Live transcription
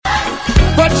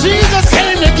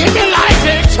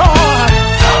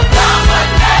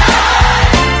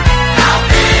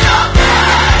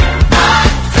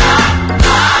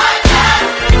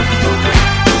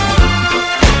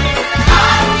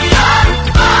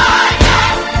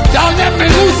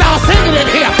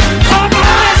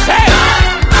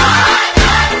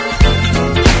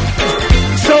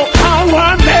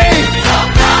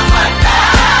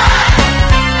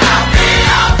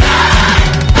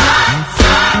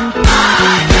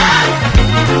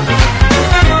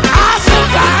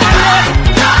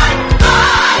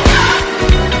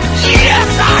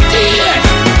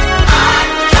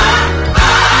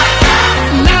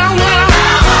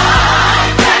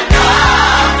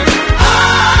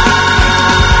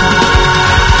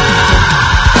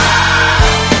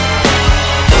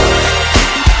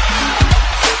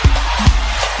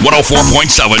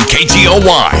104.7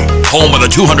 KTOY, home of the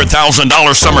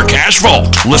 $200,000 summer cash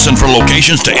vault. Listen for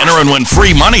locations to enter and win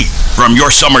free money from your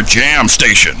summer jam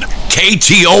station,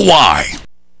 KTOY.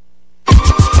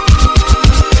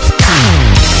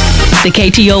 The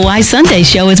KTOY Sunday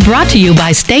Show is brought to you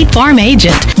by State Farm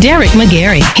agent Derek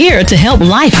McGarry, here to help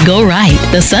life go right.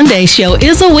 The Sunday Show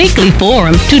is a weekly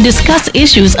forum to discuss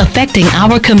issues affecting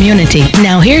our community.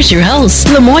 Now here's your hosts,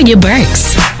 Lamoya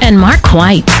Burks and Mark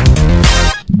White.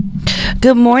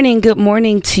 Good morning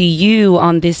to you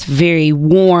on this very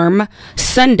warm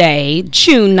Sunday,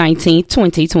 June 19th,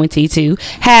 2022.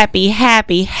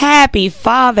 Happy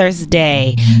Father's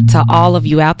Day to all of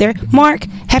you out there. Mark,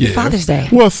 happy Father's Day.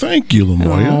 Well, thank you,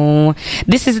 Lamoya.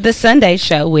 This is the Sunday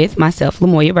Show with myself,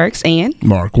 Lamoya Burks, and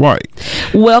Mark White.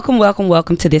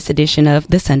 Welcome to this edition of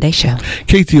the Sunday Show.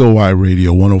 KTOY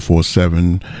Radio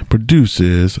 104.7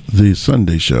 produces the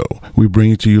Sunday Show. We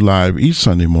bring it to you live each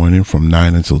Sunday morning from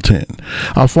 9 until 10.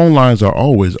 Our phone lines are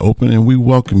always open, and we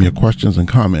welcome your questions and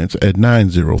comments at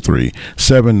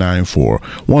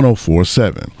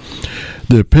 903-794-1047.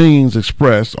 The opinions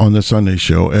expressed on the Sunday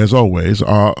Show, as always,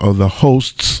 are of the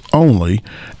hosts only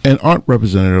and aren't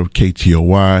representative of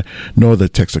KTOY nor the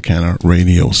Texarkana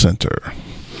Radio Center.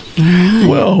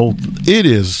 Well, it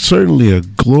is certainly a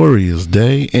glorious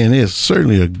day, and it's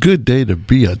certainly a good day to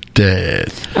be a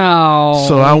dad. Oh.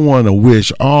 So I want to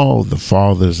wish all the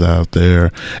fathers out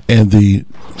there and the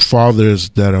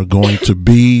fathers that are going to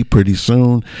be pretty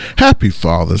soon, happy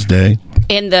Father's Day.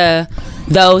 And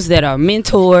those that are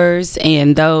mentors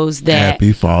and those that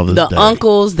happy Father's Day.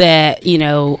 Uncles that,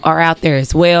 are out there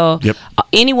as well. Yep.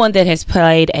 Anyone that has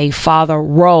played a father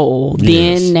role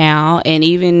then, now, and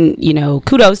even,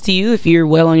 kudos to you if you're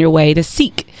well on your way to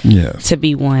seek to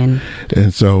be one.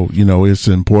 And so, it's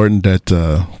important that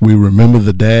we remember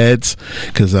the dads,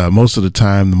 because most of the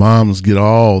time the moms get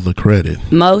all the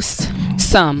credit. Most.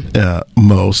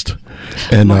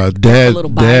 And dad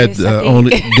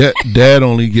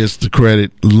only gets the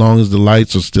credit as long as the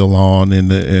lights are still on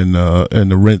and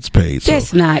the rent's paid. So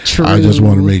that's not true. I just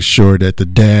want to make sure that the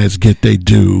dads get their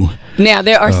due. Now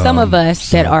there are some of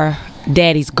us that are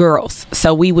daddy's girls,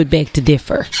 so we would beg to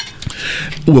differ.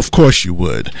 Well, of course you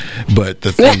would, but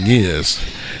the thing is,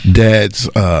 dads,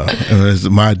 as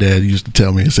my dad used to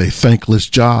tell me, and say, thankless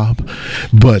job.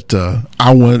 But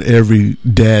I want every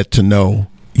dad to know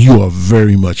you are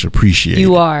very much appreciated.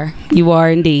 You are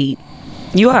indeed.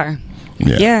 You are.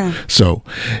 Yeah. So,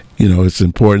 it's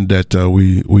important that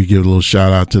we give a little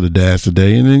shout out to the dads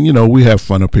today, and then we have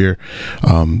fun up here.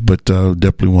 But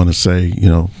definitely want to say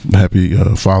happy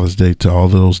Father's Day to all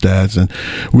those dads, and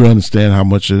we understand how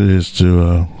much it is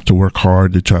to work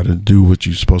hard to try to do what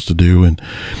you're supposed to do and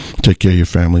take care of your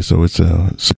family. So it's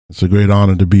a great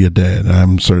honor to be a dad.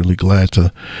 I'm certainly glad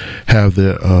to have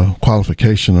the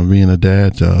qualification of being a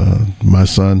dad. My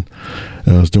son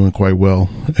is doing quite well,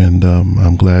 and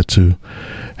I'm glad to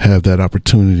have that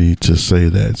opportunity to say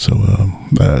that. So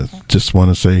I just want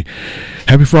to say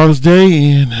happy Father's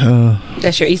Day. And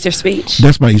that's your Easter speech?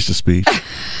 That's my Easter speech.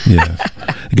 Yeah,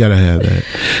 you gotta have that.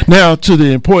 Now to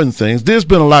the important things. There's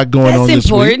been a lot going on this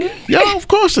week. Yeah, of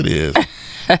course it is.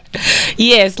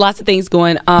 Yes, lots of things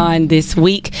going on this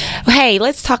week. Hey,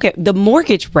 let's talk the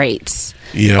mortgage rates.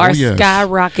 Are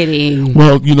skyrocketing.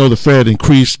 Well, the Fed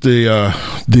increased the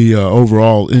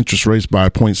overall interest rates by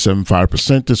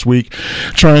 0.75% this week,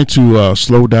 trying to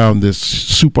slow down this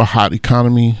super hot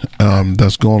economy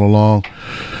that's going along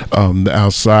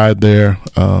outside there.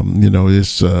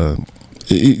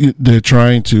 They're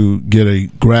trying to get a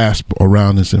grasp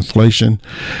around this inflation.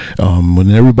 When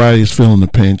everybody's feeling the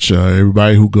pinch,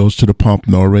 everybody who goes to the pump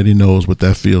already knows what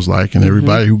that feels like, and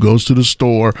everybody who goes to the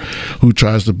store who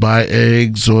tries to buy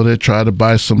eggs or they try to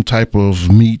buy some type of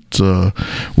meat,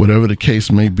 whatever the case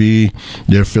may be,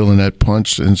 they're feeling that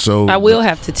punch. And so I will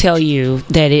have to tell you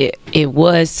that it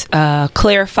was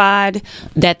clarified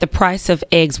that the price of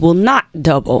eggs will not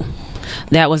double.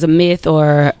 That was a myth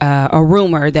or a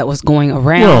rumor that was going around.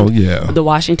 Well, yeah. The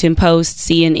Washington Post,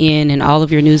 CNN, and all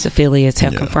of your news affiliates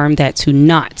have confirmed that to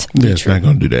not be it's true. Not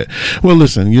going to do that. Well,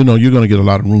 listen, you're going to get a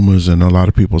lot of rumors and a lot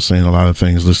of people saying a lot of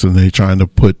things. Listen, they're trying to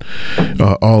put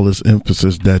all this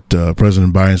emphasis that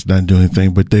President Biden's not doing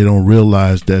anything, but they don't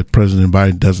realize that President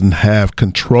Biden doesn't have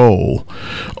control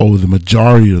over the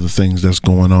majority of the things that's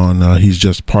going on. He's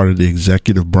just part of the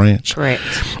executive branch. Correct.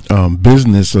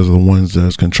 Business are the ones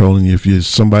that's controlling the if you're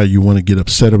somebody you want to get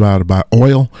upset about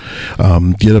oil,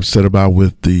 get upset about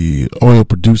with the oil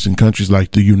producing countries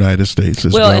like the United States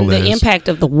as well and as the impact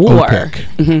of the war.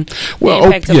 Mm-hmm. Well, the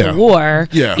impact of the war.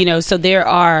 Yeah. You know, so there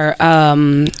are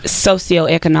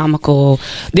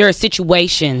socioeconomical, there are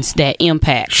situations that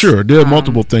impact. Sure, there are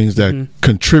multiple things that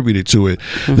contributed to it.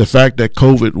 The fact that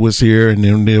COVID was here and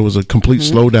then there was a complete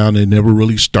slowdown, it never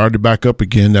really started back up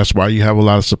again. That's why you have a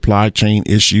lot of supply chain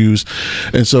issues.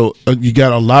 And so you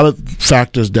got a lot of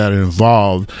factors that are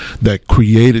involved that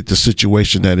created the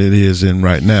situation that it is in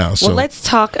right now. So well, let's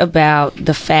talk about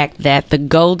the fact that the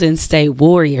Golden State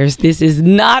Warriors, this is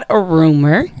not a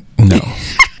rumor. No.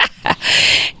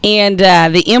 And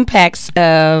the impacts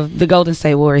of the Golden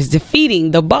State Warriors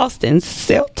defeating the Boston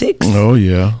Celtics. Oh,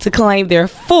 yeah. To claim their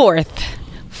fourth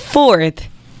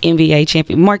NBA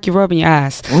champion. Mark, you're rubbing your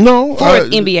eyes. No.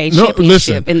 Fourth NBA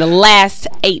championship in the last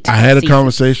 8 I had seasons. a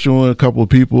conversation with a couple of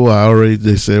people.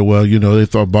 They said, well, they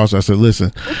thought Boston. I said,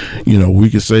 listen,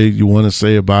 we could say you want to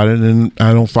say about it, and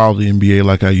I don't follow the NBA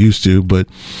like I used to, but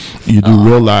you do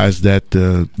realize that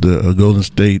the Golden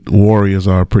State Warriors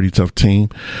are a pretty tough team.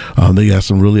 They got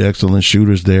some really excellent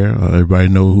shooters there. Everybody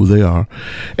know who they are.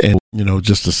 And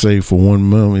just to say for one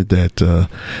moment that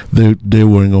they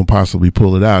weren't going to possibly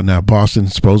pull it out. Now, Boston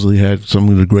supposedly had some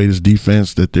of the greatest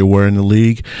defense that there were in the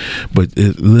league. But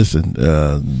listen,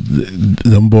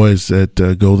 them boys at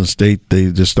Golden State,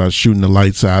 they just started shooting the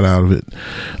lights out of it,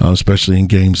 especially in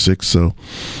Game 6. So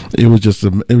it was just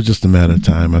a matter of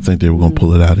time. I think they were going to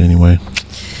pull it out anyway.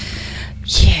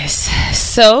 Yes.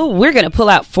 So we're going to pull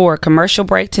out for a commercial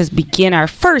break to begin our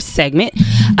first segment.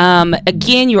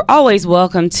 Again, you're always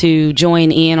welcome to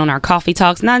join in on our Coffee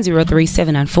Talks,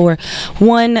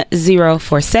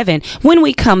 903-794-1047. When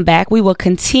we come back, we will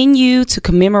continue to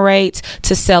commemorate,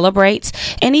 to celebrate,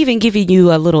 and even giving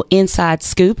you a little inside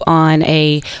scoop on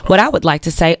what I would like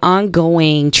to say,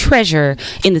 ongoing treasure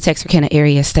in the Texarkana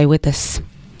area. Stay with us.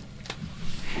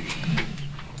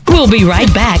 We'll be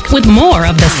right back with more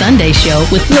of The Sunday Show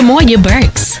with Lamoya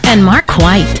Burks and Mark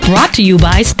White. Brought to you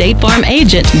by State Farm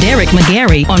agent Derek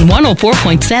McGarry on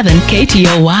 104.7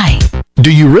 KTOY. Do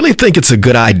you really think it's a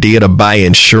good idea to buy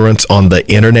insurance on the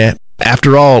internet?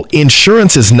 After all,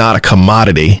 insurance is not a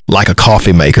commodity like a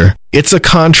coffee maker. It's a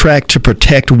contract to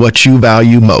protect what you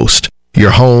value most: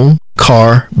 your home,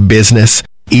 car, business,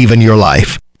 even your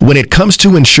life. When it comes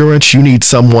to insurance, you need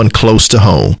someone close to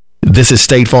home. This is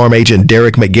State Farm agent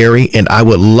Derek McGarry, and I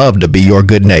would love to be your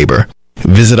good neighbor.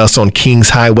 Visit us on Kings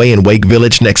Highway in Wake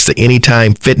Village next to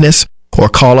Anytime Fitness, or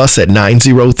call us at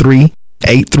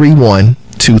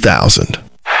 903-831-2000.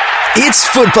 It's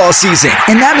football season,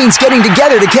 and that means getting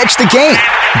together to catch the game.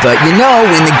 But when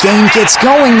the game gets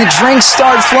going, the drinks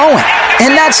start flowing.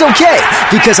 And that's okay,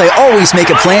 because I always make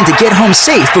a plan to get home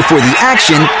safe before the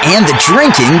action and the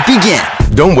drinking begin.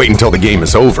 Don't wait until the game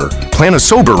is over. Plan a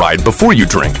sober ride before you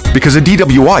drink, because a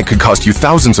DWI could cost you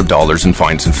thousands of dollars in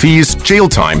fines and fees, jail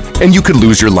time, and you could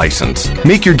lose your license.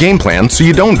 Make your game plan so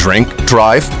you don't drink,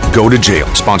 drive, go to jail.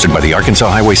 Sponsored by the Arkansas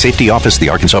Highway Safety Office, the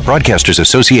Arkansas Broadcasters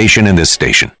Association, and this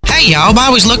station. Hey y'all, by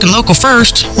always looking local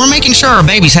first, we're making sure our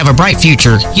babies have a bright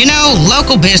future.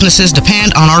 Local businesses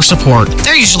depend on our support.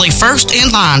 They're usually first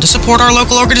in line to support our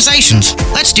local organizations.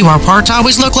 Let's do our part to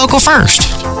always look local first.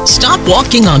 Stop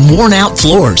walking on worn-out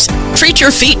floors. Treat your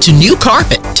feet to new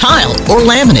carpet, tile, or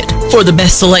laminate. For the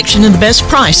best selection and the best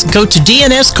price, go to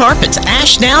DNS Carpets,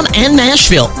 Ashdown and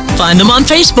Nashville. Find them on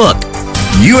Facebook.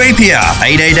 UAPI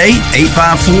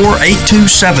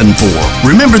 888-854-8274.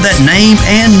 Remember that name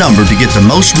and number to get the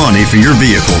most money for your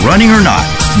vehicle, running or not.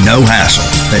 No hassle.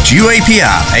 That's UAPI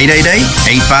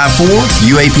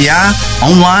 888-854-UAPI.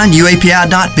 Online,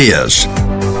 uapi.biz.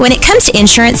 When it comes to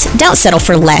insurance, don't settle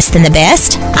for less than the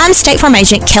best. I'm State Farm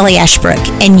agent Kelly Ashbrook,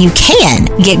 and you can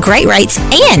get great rates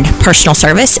and personal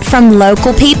service from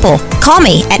local people. Call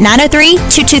me at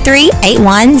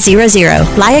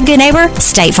 903-223-8100. Like a good neighbor,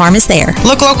 State Farm is there.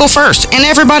 Look local first, and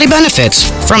everybody benefits.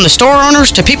 From the store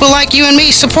owners to people like you and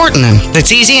me supporting them.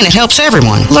 That's easy and it helps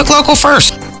everyone. Look local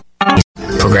first.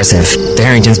 Progressive. The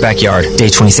Harrington's Backyard. Day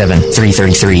 27,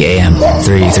 3:33 a.m.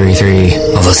 333.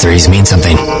 All those threes mean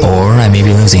something. Or I may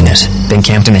be losing it. Been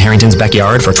camped in the Harrington's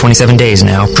Backyard for 27 days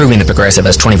now, proving that Progressive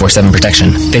has 24/7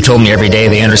 protection. They've told me every day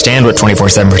they understand what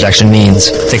 24/7 protection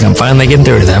means. Think I'm finally getting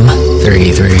through to them.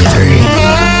 333.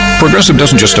 Progressive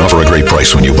doesn't just offer a great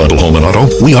price when you bundle home and auto.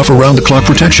 We offer round-the-clock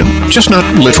protection. Just not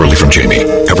literally from Jamie.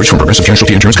 Coverage from Progressive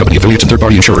Casualty Insurance Company, affiliates, and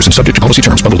third-party insurers, and subject to policy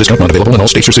terms. Bundle discount not available in all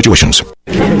states or situations.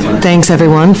 Thanks,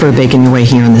 everyone, for making your way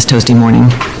here on this toasty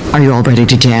morning. Are you all ready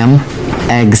to jam?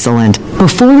 Excellent.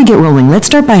 Before we get rolling, let's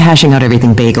start by hashing out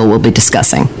everything bagel will be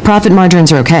discussing. Profit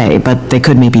margins are okay, but they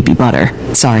could maybe be butter.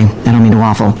 Sorry, I don't mean to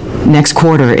waffle. Next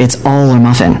quarter, it's all or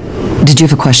muffin. Did you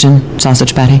have a question,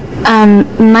 Sausage Patty?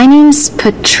 My name's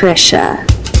Patricia.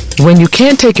 When you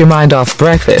can't take your mind off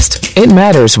breakfast, it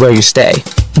matters where you stay.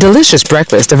 Delicious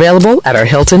breakfast available at our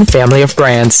Hilton family of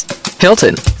brands.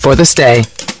 Hilton, for the stay.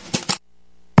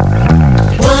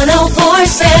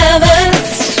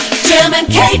 104.7 Jim and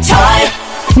K-Toy.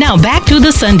 Now back to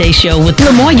the Sunday Show with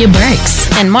Lamoya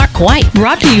Burks and Mark White.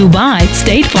 Brought to you by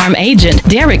State Farm agent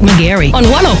Derek McGarry on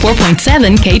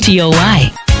 104.7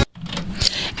 KTOY.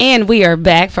 And we are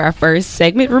back for our first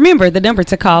segment. Remember, the number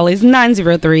to call is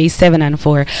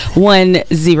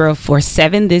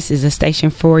 903-794-1047. This is a station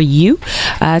for you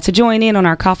to join in on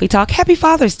our Coffee Talk. Happy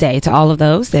Father's Day to all of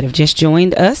those that have just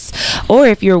joined us. Or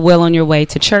if you're well on your way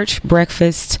to church,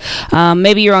 breakfast,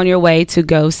 maybe you're on your way to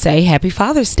go say Happy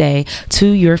Father's Day to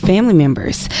your family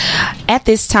members. At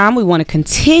this time, we want to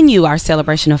continue our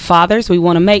celebration of fathers. We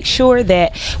want to make sure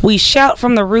that we shout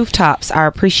from the rooftops our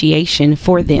appreciation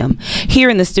for them. Here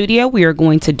in the studio, we are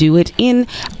going to do it in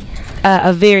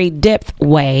a very depth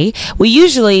way. We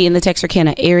usually in the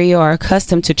Texarkana area are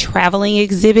accustomed to traveling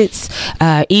exhibits,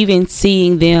 even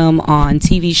seeing them on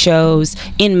TV shows,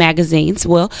 in magazines.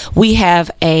 Well, we have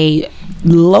a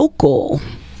local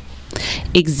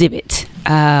exhibit.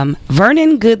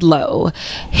 Vernon Goodloe,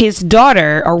 his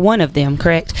daughter, or one of them,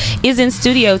 correct, is in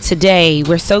studio today.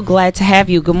 We're so glad to have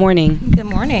you. Good morning. Good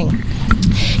morning.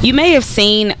 You may have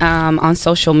seen on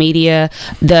social media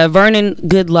the Vernon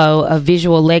Goodloe, a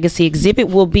visual legacy exhibit,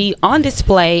 will be on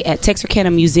display at Texarkana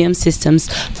Museum Systems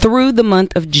through the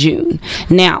month of June.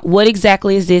 Now, what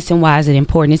exactly is this and why is it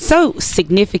important? It's so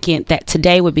significant that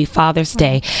today would be Father's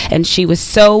Day, and she was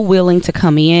so willing to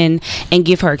come in and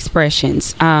give her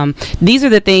expressions. These are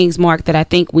the things, Mark, that I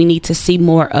think we need to see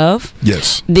more of.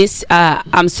 Yes. This,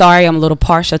 I'm sorry, I'm a little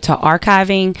partial to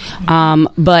archiving,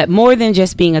 but more than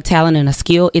just being a talent and a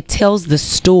skill, it tells the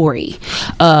story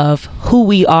of who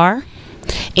we are.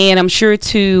 And I'm sure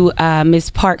to Ms.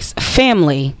 Parks'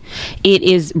 family, it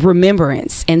is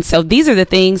remembrance. And so these are the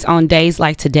things on days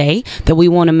like today that we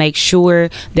want to make sure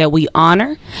that we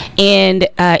honor. And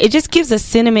it just gives a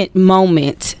sentiment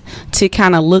moment to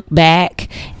kind of look back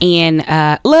and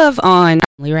love on.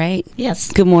 Right? Yes.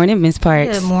 Good morning, Ms.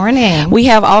 Parks. Good morning. We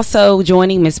have also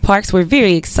joining Ms. Parks. We're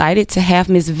very excited to have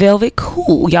Ms. Velvet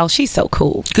Cool. Y'all, she's so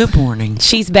cool. Good morning.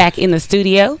 She's back in the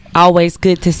studio. Always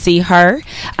good to see her.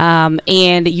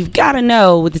 And you've got to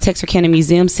know with the Texarkana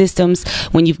Museum Systems,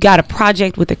 when you've got a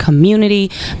project with the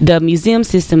community, the museum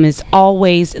system is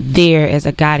always there as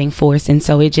a guiding force. And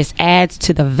so it just adds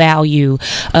to the value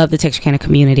of the Texarkana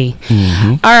community.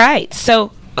 Mm-hmm. All right.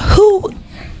 So who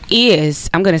is,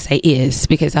 I'm going to say is,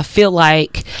 because I feel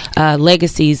like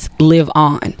legacies live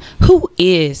on. Who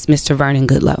is Mr. Vernon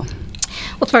Goodloe?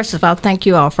 Well, first of all, thank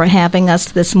you all for having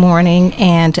us this morning.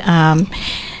 And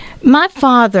my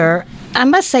father, I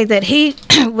must say that he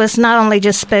was not only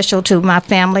just special to my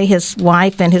family, his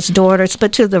wife and his daughters,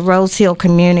 but to the Rose Hill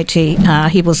community.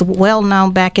 He was well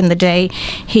known back in the day.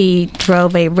 He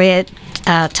drove a red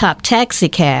top taxi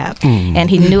cab, and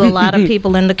he knew a lot of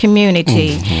people in the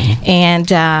community. And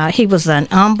he was an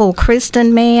humble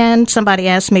Christian man. Somebody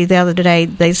asked me the other day,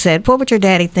 they said, what would your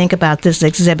daddy think about this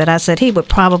exhibit? I said he would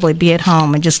probably be at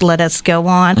home and just let us go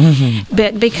on.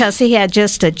 But because he had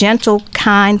just a gentle,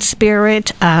 kind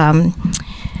spirit,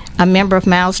 a member of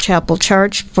Miles Chapel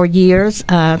Church for years,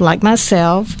 like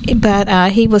myself,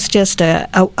 but he was just a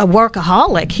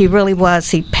workaholic. He really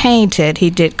was. He painted, he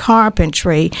did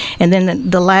carpentry, and then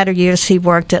the latter years he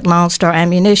worked at Lone Star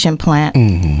Ammunition Plant.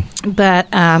 But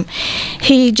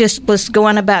he just was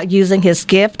going about using his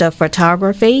gift of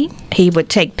photography. He would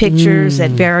take pictures at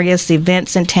various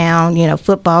events in town, you know,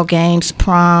 football games,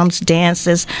 proms,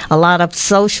 dances, a lot of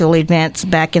social events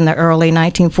back in the early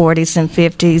 1940s and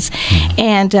 50s.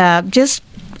 And just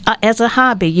as a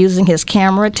hobby, using his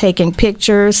camera, taking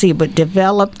pictures, he would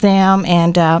develop them.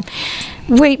 And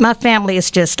my family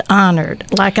is just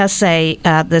honored. Like I say,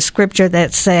 the scripture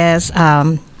that says,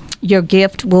 your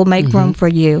gift will make room for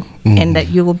you, and that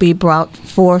you will be brought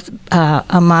forth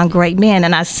among great men.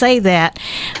 And I say that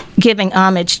giving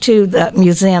homage to the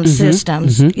museum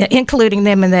systems, including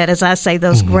them in that, as I say,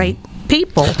 those great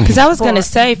people. Because I was going to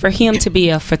say, for him to be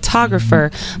a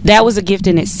photographer, that was a gift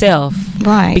in itself.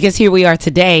 Right. Because here we are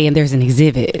today, and there's an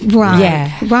exhibit. Right.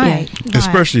 Yeah. Right.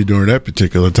 Especially during that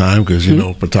particular time, because, you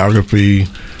know, photography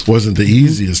wasn't the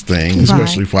easiest thing,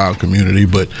 especially for our community.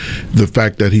 But the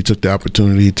fact that he took the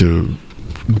opportunity to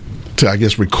I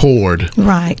guess, record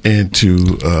and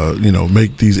to,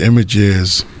 make these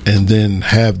images and then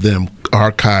have them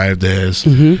archived, as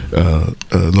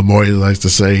Lamoya likes to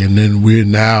say, and then we're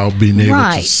now being able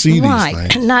to see these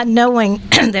things. Not knowing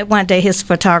that one day his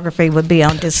photography would be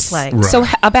on display. Right. So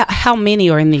about how many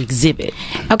are in the exhibit?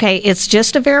 Okay, it's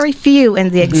just a very few in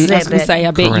the exhibit. I was going to say,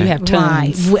 I bet you have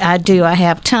tons. Right, I do. I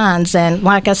have tons. And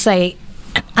like I say,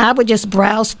 I would just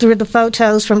browse through the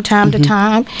photos from time to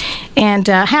time. And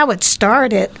how it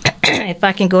started, if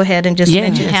I can go ahead and just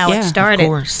mention how it started. Of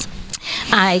course.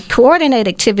 I coordinate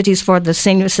activities for the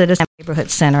Senior Citizen Neighborhood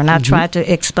Center, and I try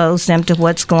to expose them to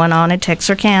what's going on in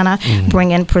Texarkana, bring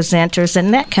in presenters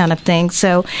and that kind of thing.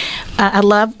 So I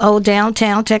love old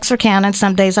downtown Texarkana, and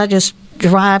some days I just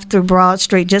drive through Broad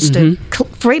Street just to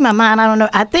free my mind. I don't know.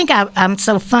 I think I'm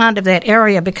so fond of that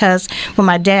area because when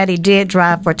my daddy did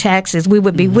drive for taxis, we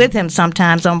would be with him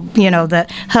sometimes on, the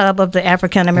hub of the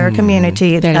African American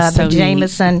community, the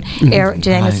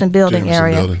Jameson building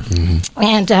area.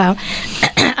 And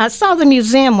I saw the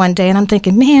museum one day, and I'm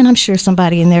thinking, man, I'm sure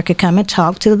somebody in there could come and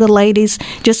talk to the ladies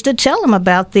just to tell them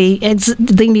about the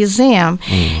museum.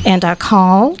 And I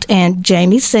called, and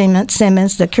Jamie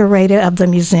Simmons, the curator of the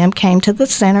museum, came to the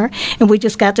center, and we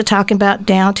just got to talking about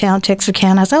downtown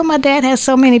Texarkana. I said, my dad has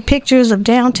so many pictures of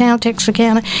downtown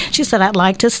Texarkana. She said, I'd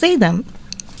like to see them.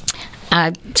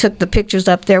 I took the pictures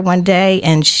up there one day,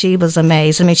 and she was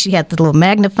amazed. I mean, she had the little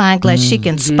magnifying glass. She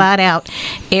can spot out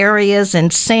areas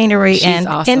and scenery, and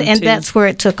that's where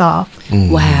it took off.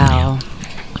 Wow.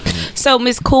 So,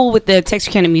 Ms. Cool, with the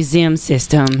Texarkana Museum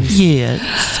System,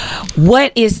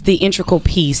 what is the integral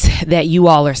piece that you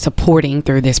all are supporting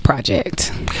through this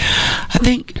project? I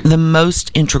think the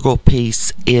most integral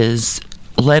piece is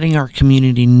letting our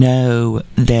community know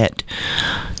that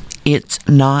it's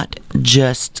not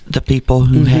just the people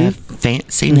who have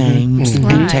fancy names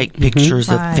and take pictures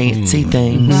of fancy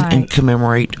things and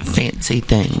commemorate fancy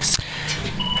things.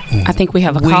 I think we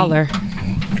have a caller.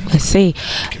 Let's see.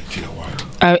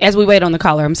 As we wait on the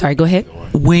caller, I'm sorry, go ahead.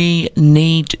 We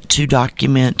need to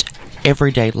document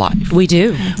everyday life. We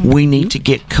do. We need to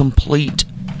get complete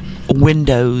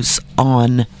windows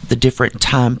on the different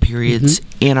time periods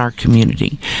in our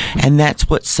community. And that's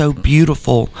what's so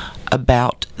beautiful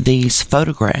about these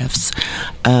photographs.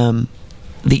 The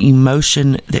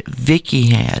emotion that Vicki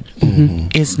had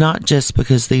is not just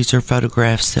because these are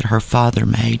photographs that her father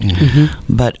made,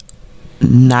 but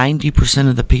 90%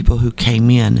 of the people who came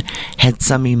in had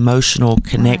some emotional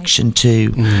connection to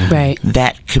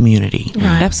that community.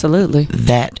 Absolutely.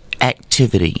 That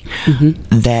activity.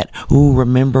 That,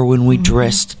 remember when we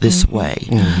dressed this way.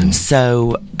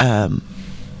 So,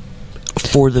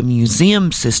 for the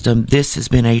museum system, this has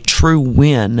been a true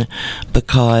win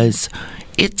because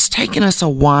it's taken us a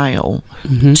while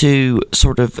to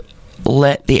sort of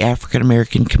let the African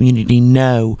American community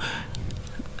know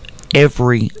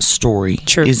every story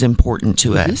is important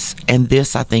to us, and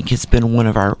this, I think, has been one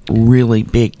of our really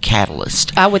big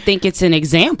catalysts. I would think it's an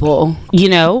example.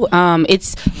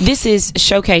 This is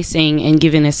showcasing and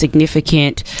giving a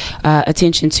significant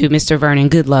attention to Mr. Vernon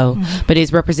Goodloe, but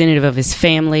is representative of his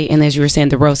family, and as you were saying,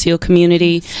 the Rose Hill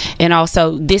community, and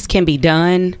also this can be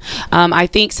done. I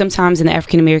think sometimes in the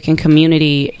African American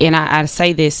community, and I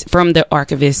say this from the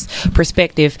archivist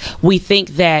perspective, we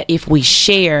think that if we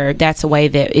share, that's a way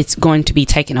that it's going to be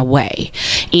taken away.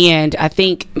 And I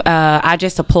think I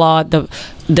just applaud the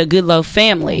Goodloe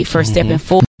family for stepping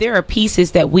forward. There are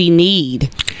pieces that we need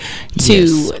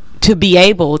to be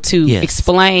able to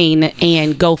explain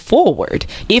and go forward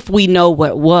if we know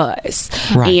what was.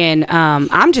 And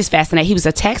I'm just fascinated. He was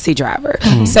a taxi driver.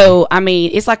 So, I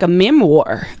mean, it's like a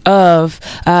memoir of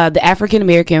the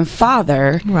African-American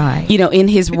father, in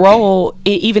his role,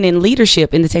 even in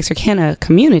leadership in the Texarkana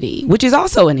community, which is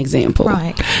also an example.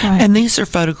 And these are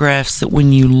photographs that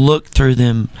when you look through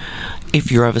them,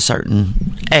 if you're of a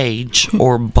certain age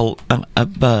or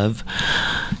above,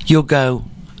 you'll go,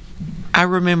 I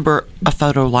remember a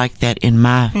photo like that in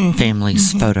my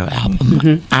family's photo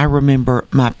album. I remember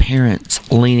my parents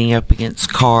leaning up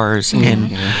against cars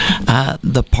and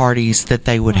the parties that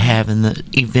they would have and the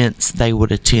events they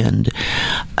would attend.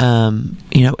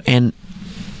 And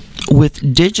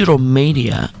with digital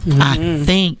media, I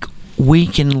think we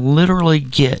can literally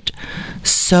get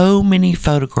so many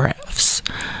photographs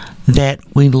that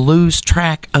we lose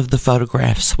track of the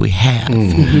photographs we have.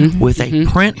 With a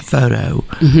print photo,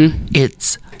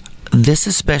 this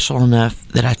is special enough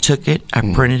that I took it,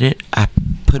 I printed it, I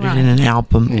put it in an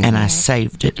album, and I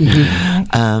saved it.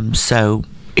 So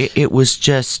it was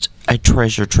just a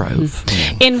treasure trove.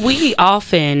 And we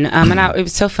often, it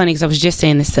was so funny because I was just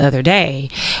saying this the other day,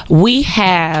 we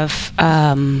have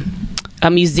a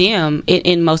museum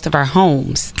in most of our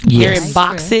homes. Yes. They're in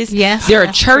boxes. Yes, there are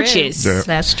that's churches true.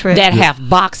 That's true. that have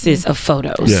boxes of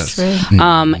photos. Yes.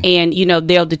 And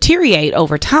they'll deteriorate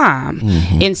over time,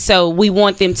 and so we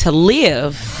want them to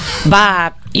live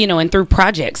by and through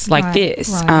projects like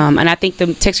this. And I think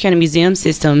the Texarkana Museum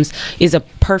Systems is a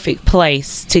perfect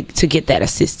place to get that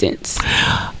assistance.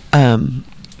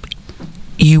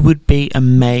 You would be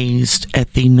amazed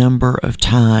at the number of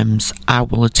times I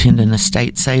will attend an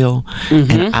estate sale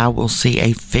and I will see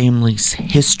a family's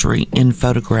history in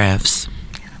photographs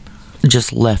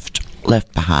just left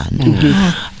behind.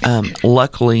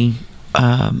 Luckily,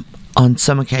 on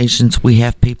some occasions we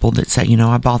have people that say,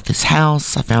 I bought this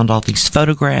house, I found all these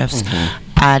photographs,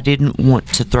 I didn't want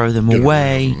to throw them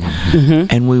away,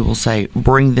 and we will say,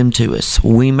 bring them to us.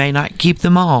 We may not keep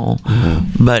them all,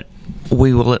 but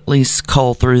we will at least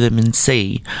cull through them and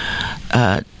see.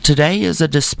 Today is a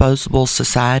disposable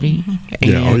society,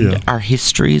 and our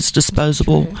history is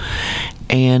disposable.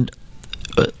 And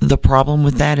the problem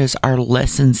with that is our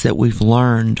lessons that we've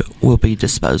learned will be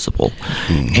disposable.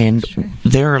 And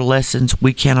there are lessons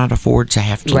we cannot afford to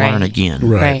have to learn again.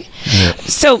 Right. Yeah.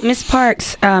 So, Ms.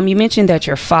 Parks, you mentioned that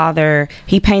your father,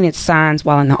 he painted signs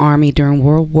while in the Army during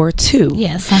World War II.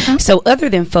 Yes. So, other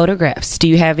than photographs, do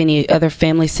you have any other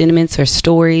family sentiments or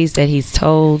stories that he's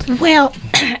told? Well,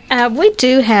 we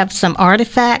do have some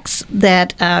artifacts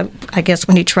that I guess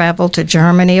when he traveled to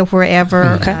Germany or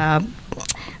wherever,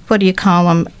 what do you call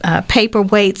them,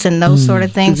 paperweights and those sort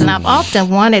of things. And I've often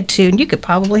wanted to, and you could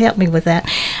probably help me with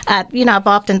that, I've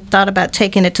often thought about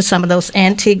taking it to some of those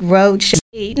antique road shows.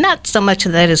 Not so much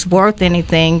that it's worth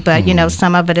anything, but,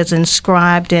 some of it is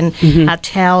inscribed in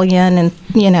Italian.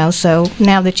 And, so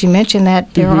now that you mention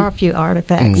that, there are a few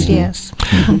artifacts, yes.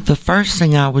 The first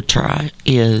thing I would try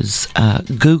is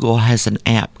Google has an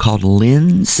app called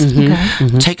Lens.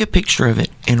 Take a picture of it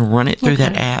and run it through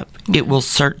that app. It will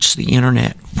search the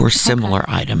internet for similar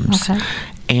items.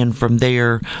 And from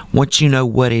there, once you know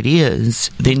what it is,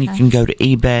 then you can go to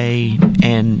eBay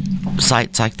and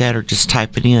sites like that, or just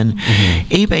type it in.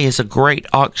 eBay is a great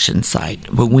auction site,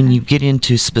 but when you get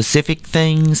into specific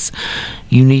things,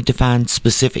 you need to find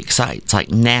specific sites. Like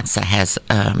NASA has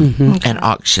an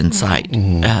auction site.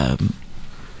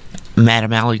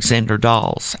 Madame Alexander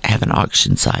dolls have an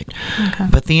auction site.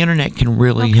 But the internet can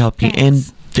really help you.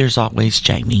 And there's always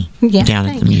Jamie down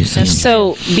at the museum.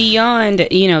 So beyond,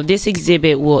 this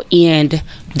exhibit will end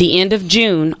the end of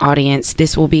June, audience.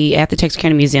 This will be at the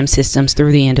Texarkana Museum Systems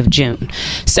through the end of June.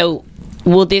 So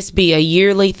will this be a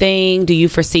yearly thing? Do you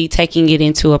foresee taking it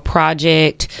into a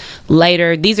project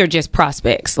later? These are just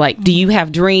prospects. Do you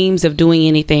have dreams of doing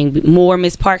anything more,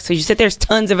 Ms. Parks? So you said there's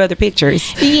tons of other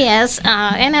pictures. Yes,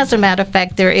 and as a matter of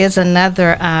fact, there is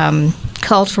another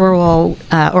cultural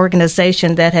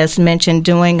organization that has mentioned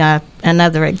doing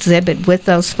another exhibit with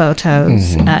those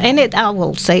photos. And I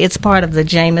will say it's part of the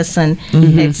Jameson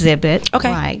exhibit.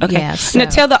 Okay. Right. Okay. Yes. Now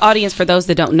tell the audience, for those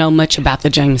that don't know much about the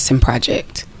Jameson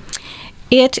Project.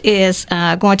 It is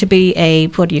going to be a,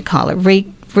 what do you call it,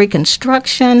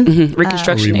 reconstruction?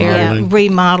 Reconstruction area.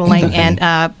 Remodeling.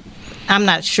 And I'm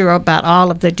not sure about all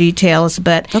of the details,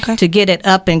 but to get it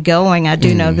up and going, I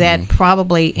do know that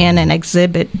probably in an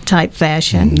exhibit type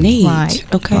fashion. Neat.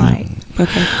 Right. Okay. Right.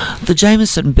 Okay. The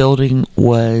Jameson building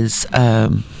was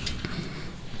a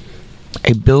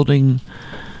building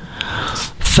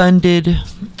funded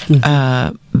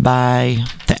by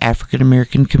the African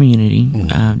American community.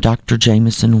 Dr.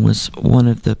 Jameson was one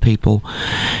of the people,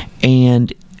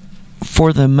 and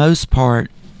for the most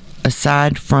part,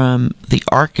 aside from the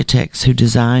architects who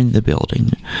designed the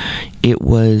building, it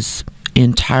was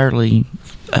entirely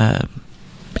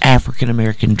African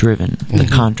American driven. The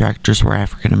contractors were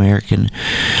African American.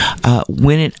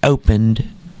 When it opened,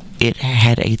 it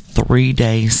had a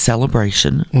 3-day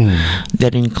celebration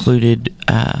that included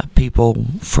people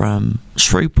from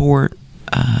Shreveport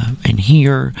and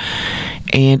here,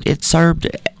 and it served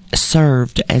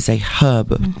as a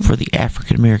hub for the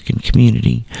African American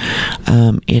community.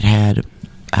 It had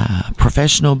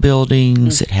professional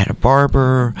buildings. It had a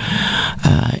barber.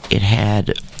 It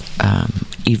had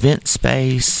event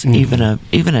space, even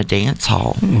a dance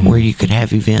hall where you could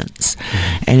have events,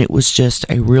 and it was just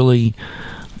a really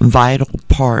vital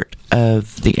part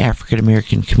of the African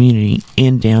American community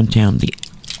in downtown. The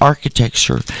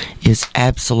architecture is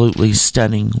absolutely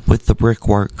stunning with the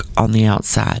brickwork on the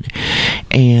outside,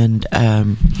 and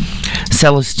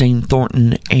Celestine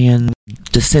Thornton and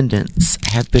descendants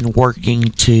have been working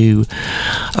to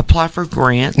apply for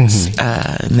grants,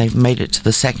 and they've made it to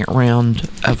the second round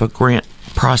of a grant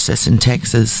process in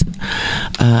Texas,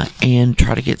 and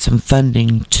try to get some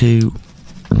funding to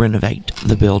renovate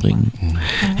the building.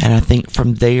 And I think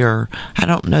from there, I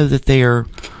don't know that their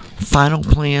final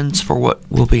plans for what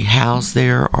will be housed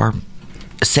there are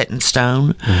set in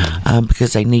stone,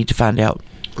 because they need to find out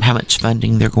how much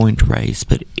funding they're going to raise,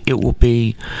 but it will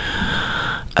be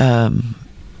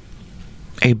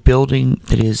a building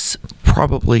that is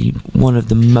probably one of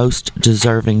the most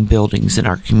deserving buildings in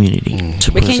our community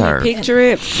to But preserve. can you picture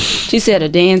it? She said a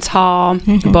dance hall,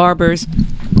 barbers,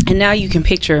 and now you can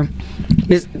picture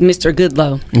Mr.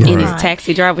 Goodlow in his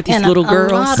taxi drive with these And little a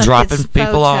girls lot of dropping his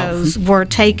people off. photos were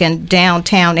taken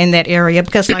downtown in that area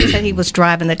because, like I said, he was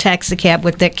driving the taxi cab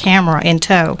with that camera in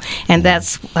tow, and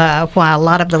that's why a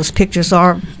lot of those pictures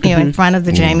are, in front of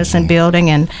the Jameson Building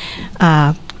and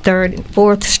 3rd and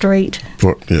 4th Street.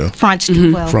 Front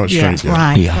Street. Well, Front yeah, Street.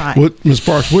 Right. What, Ms.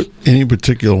 Parks? What any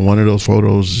particular one of those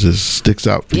photos just sticks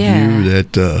out for you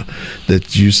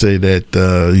that you say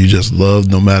that you just love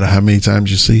no matter how many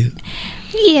times you see it?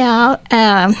 Yeah,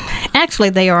 actually,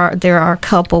 there are a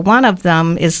couple. One of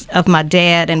them is of my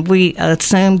dad, and we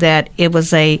assumed that it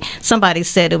was somebody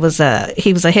said it was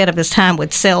he was ahead of his time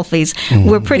with selfies.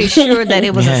 We're pretty sure that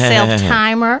it was a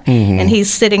self-timer, and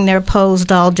he's sitting there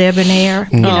posed all debonair.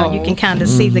 You can kind of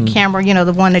see the camera,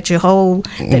 the one that you hold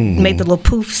that made the little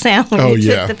poof sound when you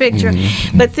took the picture.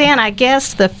 But then I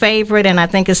guess the favorite, and I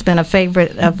think it's been a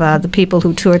favorite of the people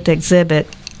who toured the exhibit,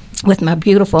 with my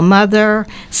beautiful mother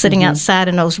sitting outside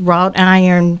in those wrought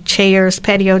iron chairs,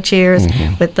 patio chairs,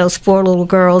 with those 4 little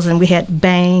girls, and we had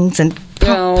bangs and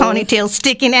ponytails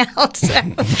sticking out.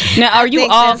 Now, are you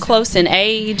all close in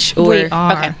age? Or? We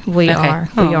are. We are.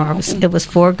 It was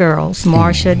 4 girls: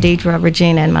 Marcia, Deidre,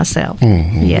 Regina, and myself.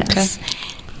 Yes. Okay.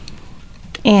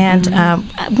 And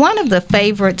one of the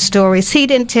favorite stories, he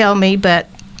didn't tell me, but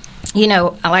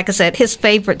like I said, his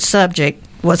favorite subject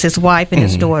was his wife and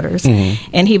his daughters,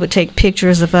 and he would take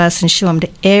pictures of us and show them to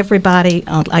everybody,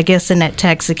 I guess, in that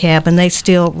taxi cab, and they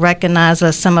still recognize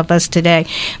us, some of us today.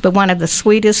 But one of the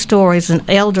sweetest stories, an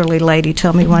elderly lady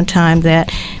told me one time that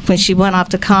when she went off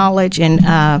to college in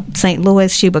St.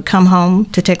 Louis, she would come home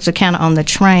to Texarkana on the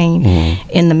train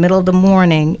in the middle of the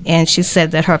morning, and she said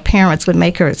that her parents would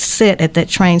make her sit at that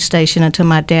train station until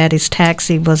my daddy's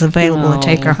taxi was available to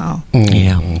take her home.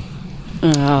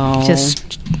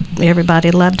 Just everybody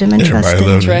loved him and trusted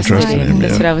him.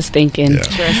 That's what I was thinking.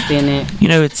 Trust in it.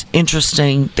 It's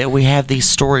interesting that we have these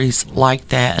stories like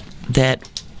that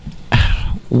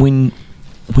when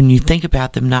you think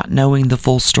about them not knowing the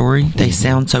full story, they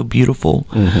sound so beautiful,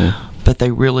 but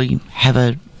they really have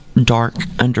a dark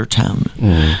undertone.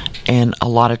 And a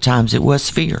lot of times it was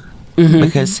fear,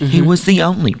 because he was the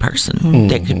only person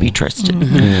that could be trusted.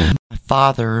 My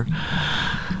father,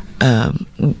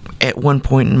 at one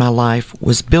point in my life,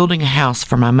 was building a house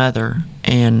for my mother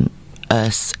and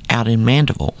us out in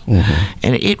Mandeville,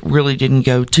 and it really didn't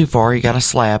go too far. He got a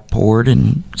slab poured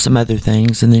and some other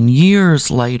things, and then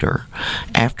years later,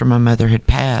 after my mother had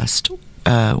passed,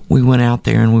 we went out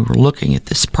there and we were looking at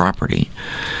this property,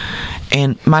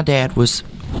 and my dad was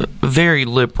very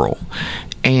liberal.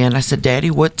 And I said, "Daddy,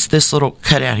 what's this little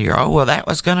cutout here?" "Oh, well, that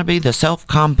was going to be the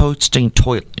self-composting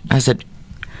toilet." I said,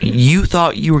 "You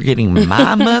thought you were getting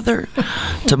my mother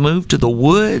to move to the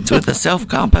woods with a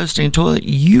self-composting toilet?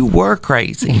 You were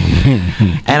crazy."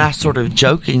 And I sort of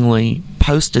jokingly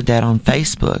posted that on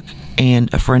Facebook,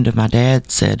 and a friend of my dad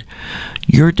said,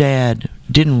 "Your dad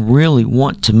didn't really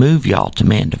want to move y'all to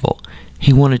Mandeville.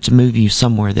 He wanted to move you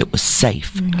somewhere that was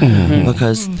safe,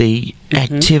 because the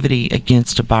activity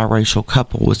against a biracial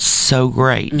couple was so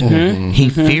great. He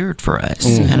feared for us."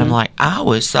 And I'm like, I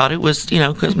always thought it was,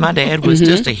 because my dad was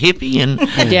just a hippie, and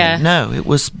no, it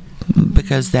was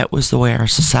because that was the way our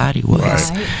society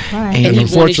was. Right. And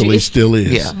unfortunately still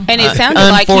is. Yeah. And it sounded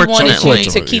like he wanted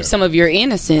you to keep some of your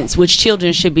innocence, which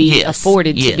children should be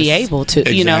afforded to be able to,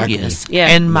 Yes. Yeah.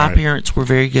 And my parents were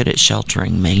very good at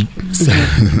sheltering me. So.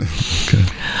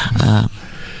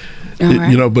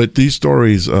 But these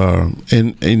stories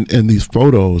and these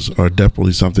photos are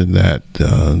definitely something that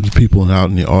the people out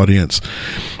in the audience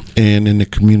and in the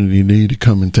community need to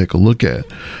come and take a look at,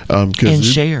 and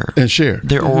share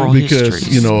their oral histories.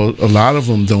 Because a lot of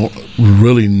them don't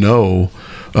really know.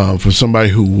 For somebody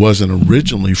who wasn't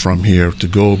originally from here to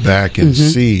go back and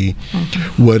see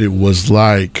what it was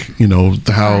like,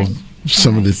 how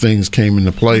some of the things came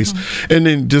into place, and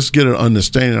then just get an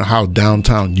understanding of how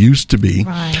downtown used to be,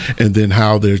 and then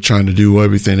how they're trying to do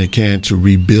everything they can to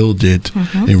rebuild it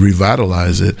and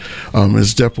revitalize it.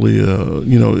 It's definitely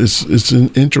it's an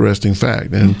interesting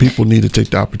fact, and people need to take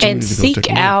the opportunity and to go seek take a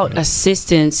look out at it.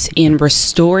 assistance in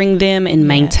restoring them and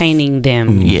maintaining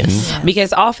them. Yes.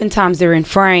 Because oftentimes they're in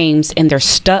frames and they're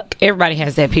stuck. Everybody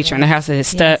has that picture in the house that is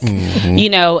stuck.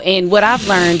 And what I've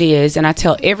learned is, and I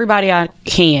tell everybody I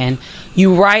can,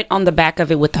 you write on the back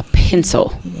of it with a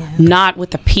pencil, not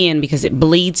with a pen, because it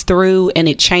bleeds through and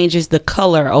it changes the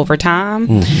color over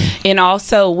time. And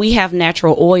also, we have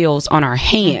natural oils on our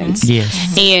hands.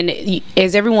 Yes. And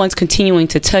as everyone's continuing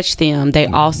to touch them, they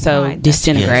also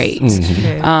disintegrate.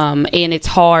 And it's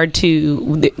hard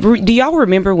to... Do y'all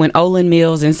remember when Olin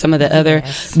Mills and some of the other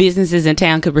businesses in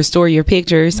town could restore your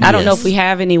pictures? I don't know if we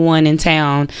have anyone in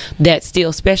town that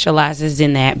still specializes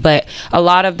in that, but a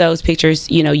lot of those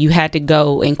pictures, you had to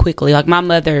go and quickly, like my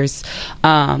mother's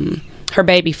her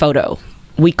baby photo,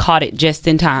 we caught it just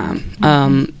in time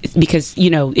because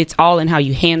it's all in how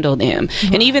you handle them.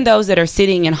 And even those that are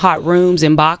sitting in hot rooms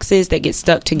and boxes that get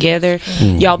stuck together,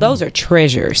 y'all, those are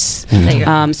treasures.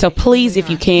 So please,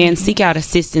 if you can, seek out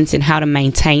assistance in how to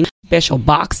maintain special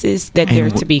boxes that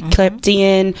they're to be kept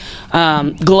in,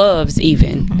 gloves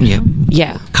even.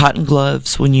 Cotton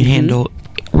gloves when you handle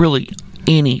really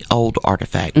any old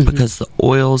artifact, because the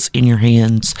oils in your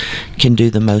hands can do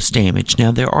the most damage.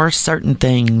 Now, there are certain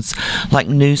things like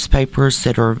newspapers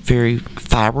that are very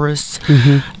fibrous,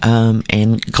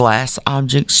 and glass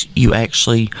objects, you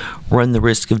actually run the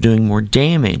risk of doing more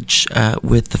damage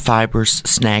with the fibers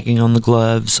snagging on the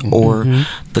gloves, or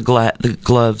the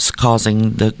gloves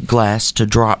causing the glass to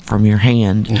drop from your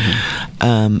hand.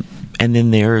 And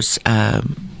then there's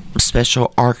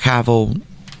special archival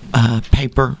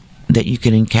paper that you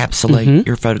can encapsulate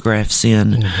your photographs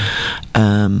in.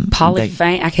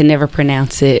 Polyphane, I can never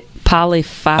pronounce it.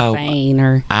 Polyphane,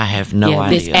 or I have no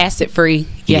idea. It's acid free.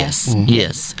 Yes.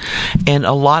 And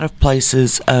a lot of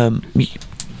places,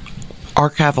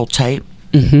 archival tape.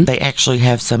 They actually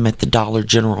have some at the Dollar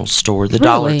General store, the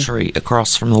Dollar Tree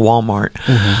across from the Walmart.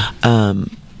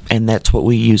 And that's what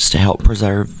we use to help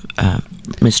preserve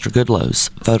Mr. Goodlow's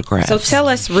photographs. So tell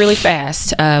us really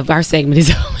fast. Our segment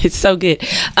is it's so good.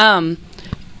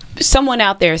 Someone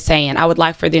out there is saying, I would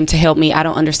like for them to help me. I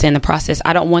don't understand the process.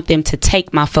 I don't want them to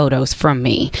take my photos from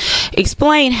me.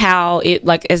 Explain how it,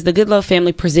 like, as the Goodlow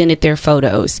family presented their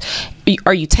photos,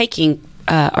 are you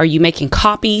making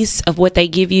copies of what they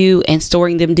give you and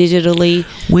storing them digitally?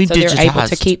 We so they're able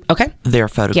to keep their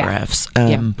photographs.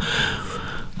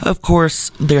 Of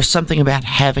course, there's something about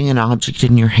having an object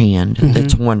in your hand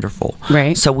that's wonderful.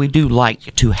 Right. So we do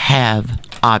like to have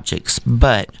objects,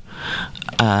 but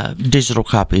digital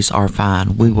copies are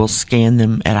fine. We will scan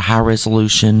them at a high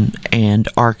resolution and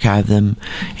archive them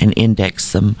and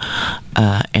index them,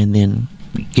 and then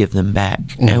give them back.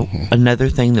 Another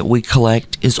thing that we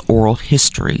collect is oral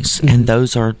histories, and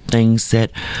those are things that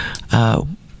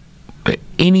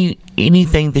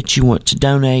anything that you want to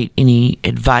donate, any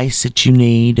advice that you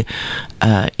need,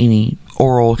 any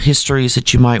oral histories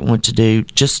that you might want to do,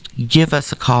 just give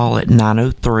us a call at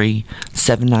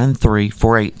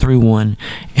 903-793-4831,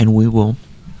 and we will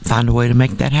find a way to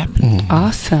make that happen.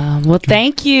 Awesome. Well,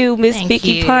 thank you, Miss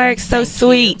Vicki Parks. So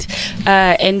sweet.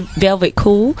 And Velvet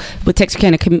Cool with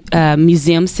Texarkana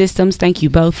Museum Systems. Thank you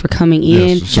both for coming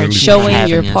in, showing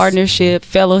your partnership,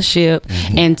 fellowship,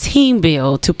 and team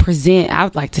build to present, I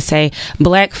would like to say,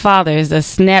 Black Fathers, a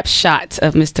snapshot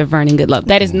of Mr. Vernon Goodlow.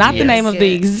 That is not the name of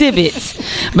the exhibit,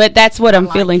 but that's what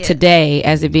I'm feeling today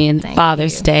as it being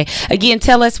Father's Day. Again,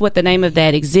 tell us what the name of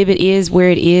that exhibit is, where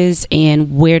it is,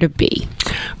 and where to be.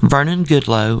 Vernon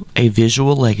Goodlow, A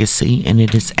Visual Legacy, and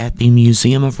it is at the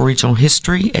Museum of Regional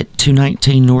History at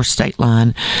 219 North State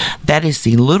Line. That is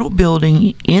the little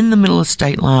building in the middle of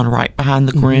State Line, right behind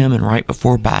the Grimm and right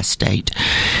before Bi-State.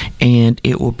 And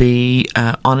it will be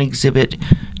on exhibit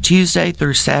Tuesday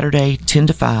through Saturday, 10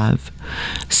 to 5,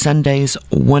 Sundays,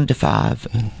 1 to 5,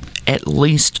 at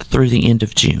least through the end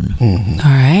of June. All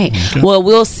right. Well,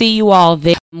 we'll see you all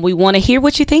there. We want to hear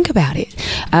what you think about it.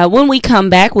 When we come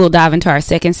back, we'll dive into our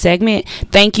second segment.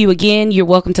 Thank you again. You're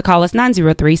welcome to call us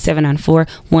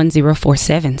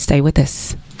 903-794-1047. Stay with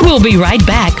us. We'll be right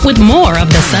back with more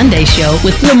of The Sunday Show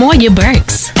with Lamoya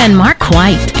Burks and Mark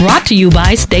White. Brought to you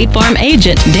by State Farm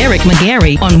agent Derek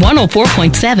McGarry on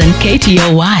 104.7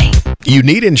 KTOY. You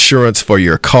need insurance for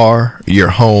your car, your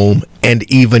home, and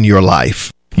even your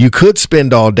life. You could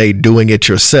spend all day doing it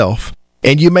yourself,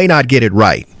 and you may not get it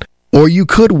right. Or you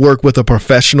could work with a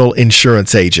professional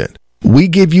insurance agent. We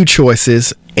give you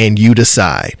choices, and you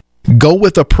decide. Go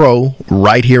with a pro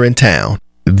right here in town.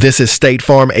 This is State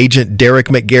Farm agent Derek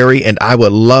McGarry, and I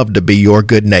would love to be your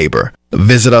good neighbor.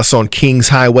 Visit us on Kings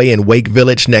Highway in Wake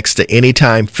Village next to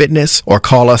Anytime Fitness, or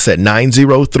call us at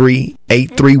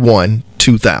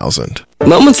 903-831-2000.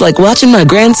 Moments like watching my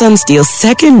grandson steal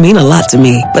second mean a lot to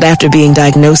me. But after being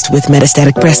diagnosed with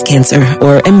metastatic breast cancer,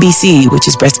 or MBC, which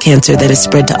is breast cancer that is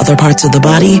spread to other parts of the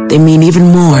body, they mean even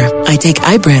more. I take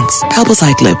Ibrance,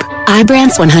 palbociclib.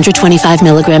 Ibrance 125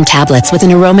 milligram tablets with an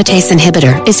aromatase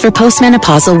inhibitor is for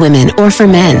postmenopausal women or for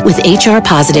men with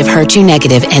HR-positive,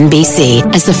 HER2-negative NBC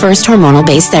as the first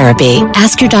hormonal-based therapy.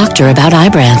 Ask your doctor about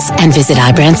Ibrance and visit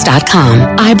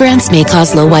Ibrance.com. Ibrance may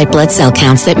cause low white blood cell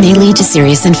counts that may lead to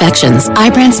serious infections.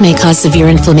 Ibrance may cause severe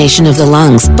inflammation of the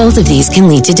lungs. Both of these can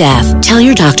lead to death. Tell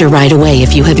your doctor right away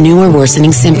if you have new or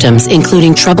worsening symptoms,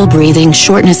 including trouble breathing,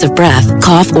 shortness of breath,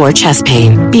 cough, or chest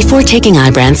pain. Before taking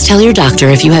Ibrance, tell your doctor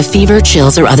if you have fever,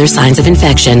 chills, or other signs of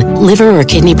infection, liver or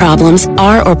kidney problems,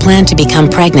 are or plan to become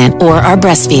pregnant, or are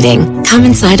breastfeeding.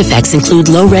 Common side effects include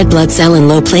low red blood cell and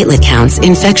low platelet counts,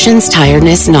 infections,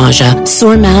 tiredness, nausea,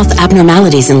 sore mouth,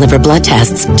 abnormalities in liver blood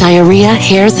tests, diarrhea,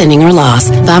 hair thinning or loss,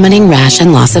 vomiting, rash,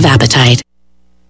 and loss of appetite.